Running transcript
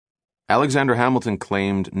Alexander Hamilton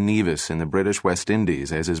claimed Nevis in the British West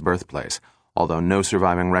Indies as his birthplace, although no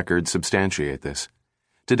surviving records substantiate this.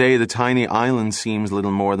 Today, the tiny island seems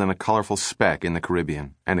little more than a colorful speck in the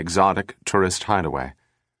Caribbean, an exotic tourist hideaway.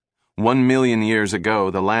 1 million years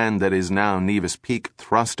ago, the land that is now Nevis Peak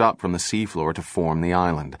thrust up from the seafloor to form the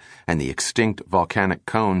island, and the extinct volcanic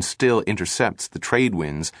cone still intercepts the trade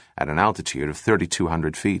winds at an altitude of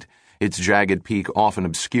 3,200 feet, its jagged peak often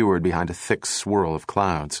obscured behind a thick swirl of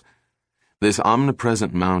clouds. This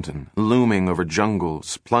omnipresent mountain, looming over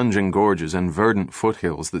jungles, plunging gorges, and verdant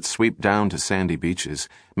foothills that sweep down to sandy beaches,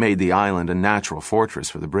 made the island a natural fortress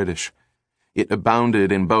for the British. It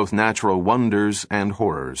abounded in both natural wonders and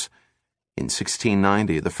horrors. In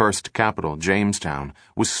 1690, the first capital, Jamestown,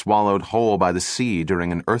 was swallowed whole by the sea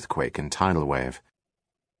during an earthquake and tidal wave.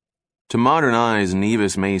 To modern eyes,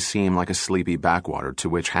 Nevis may seem like a sleepy backwater to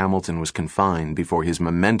which Hamilton was confined before his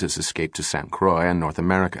momentous escape to St. Croix and North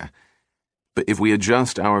America. But if we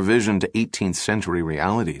adjust our vision to 18th century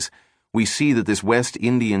realities, we see that this West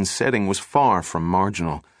Indian setting was far from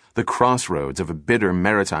marginal, the crossroads of a bitter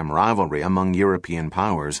maritime rivalry among European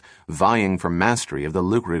powers vying for mastery of the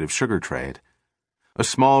lucrative sugar trade. A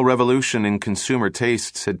small revolution in consumer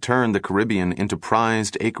tastes had turned the Caribbean into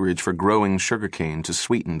prized acreage for growing sugarcane to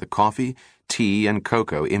sweeten the coffee, tea, and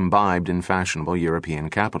cocoa imbibed in fashionable European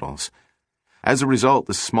capitals. As a result,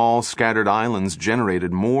 the small, scattered islands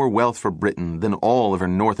generated more wealth for Britain than all of her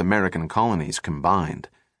North American colonies combined.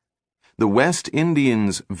 The West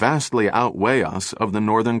Indians vastly outweigh us of the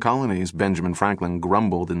northern colonies, Benjamin Franklin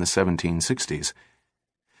grumbled in the 1760s.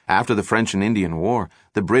 After the French and Indian War,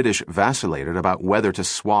 the British vacillated about whether to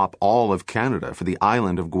swap all of Canada for the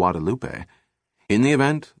island of Guadeloupe. In the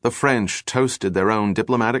event, the French toasted their own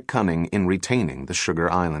diplomatic cunning in retaining the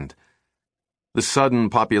sugar island. The sudden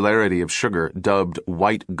popularity of sugar, dubbed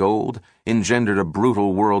white gold, engendered a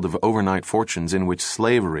brutal world of overnight fortunes in which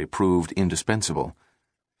slavery proved indispensable.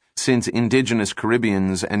 Since indigenous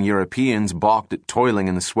Caribbeans and Europeans balked at toiling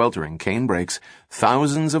in the sweltering canebrakes,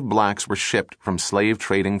 thousands of blacks were shipped from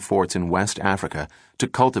slave-trading forts in West Africa to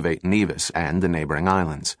cultivate Nevis and the neighboring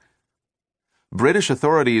islands. British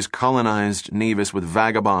authorities colonized Nevis with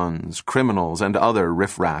vagabonds, criminals, and other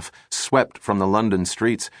riffraff swept from the London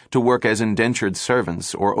streets to work as indentured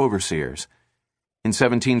servants or overseers. In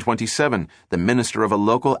 1727, the minister of a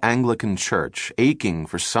local Anglican church, aching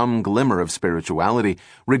for some glimmer of spirituality,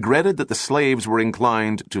 regretted that the slaves were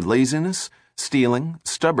inclined to laziness, stealing,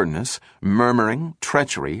 stubbornness, murmuring,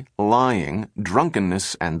 treachery, lying,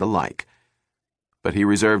 drunkenness, and the like. But he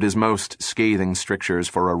reserved his most scathing strictures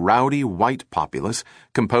for a rowdy white populace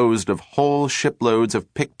composed of whole shiploads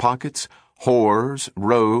of pickpockets, whores,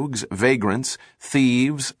 rogues, vagrants,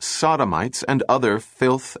 thieves, sodomites, and other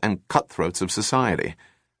filth and cutthroats of society.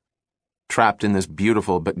 Trapped in this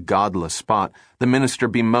beautiful but godless spot, the minister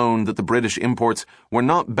bemoaned that the British imports were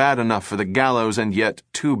not bad enough for the gallows and yet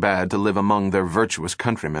too bad to live among their virtuous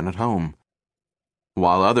countrymen at home.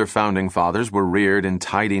 While other founding fathers were reared in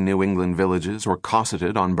tidy New England villages or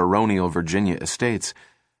cosseted on baronial Virginia estates,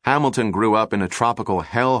 Hamilton grew up in a tropical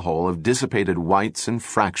hellhole of dissipated whites and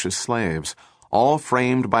fractious slaves, all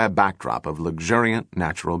framed by a backdrop of luxuriant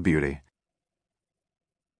natural beauty.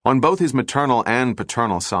 On both his maternal and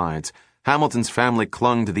paternal sides, Hamilton's family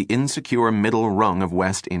clung to the insecure middle rung of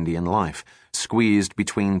West Indian life, squeezed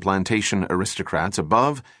between plantation aristocrats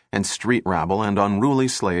above and street rabble and unruly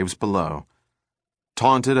slaves below.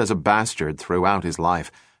 Taunted as a bastard throughout his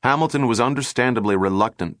life, Hamilton was understandably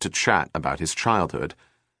reluctant to chat about his childhood.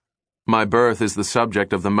 "My birth is the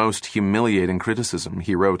subject of the most humiliating criticism,"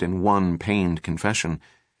 he wrote in one pained confession,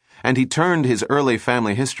 and he turned his early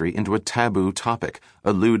family history into a taboo topic,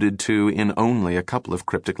 alluded to in only a couple of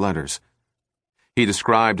cryptic letters. He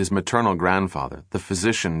described his maternal grandfather, the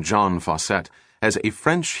physician John Fawcett, as a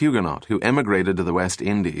French Huguenot who emigrated to the West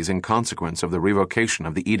Indies in consequence of the revocation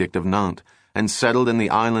of the Edict of Nantes, and settled in the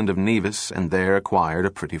island of Nevis and there acquired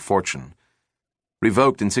a pretty fortune.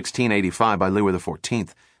 Revoked in 1685 by Louis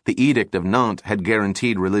XIV, the Edict of Nantes had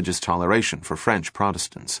guaranteed religious toleration for French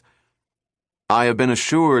Protestants. "I have been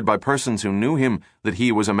assured by persons who knew him that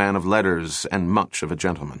he was a man of letters and much of a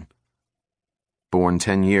gentleman." Born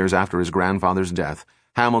 10 years after his grandfather's death,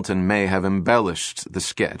 Hamilton may have embellished the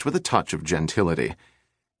sketch with a touch of gentility.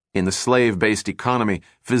 In the slave-based economy,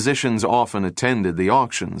 physicians often attended the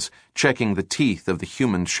auctions, checking the teeth of the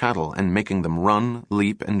human chattel and making them run,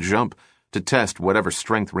 leap, and jump to test whatever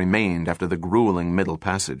strength remained after the grueling middle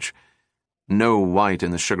passage. No white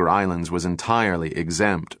in the Sugar Islands was entirely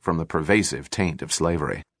exempt from the pervasive taint of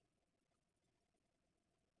slavery.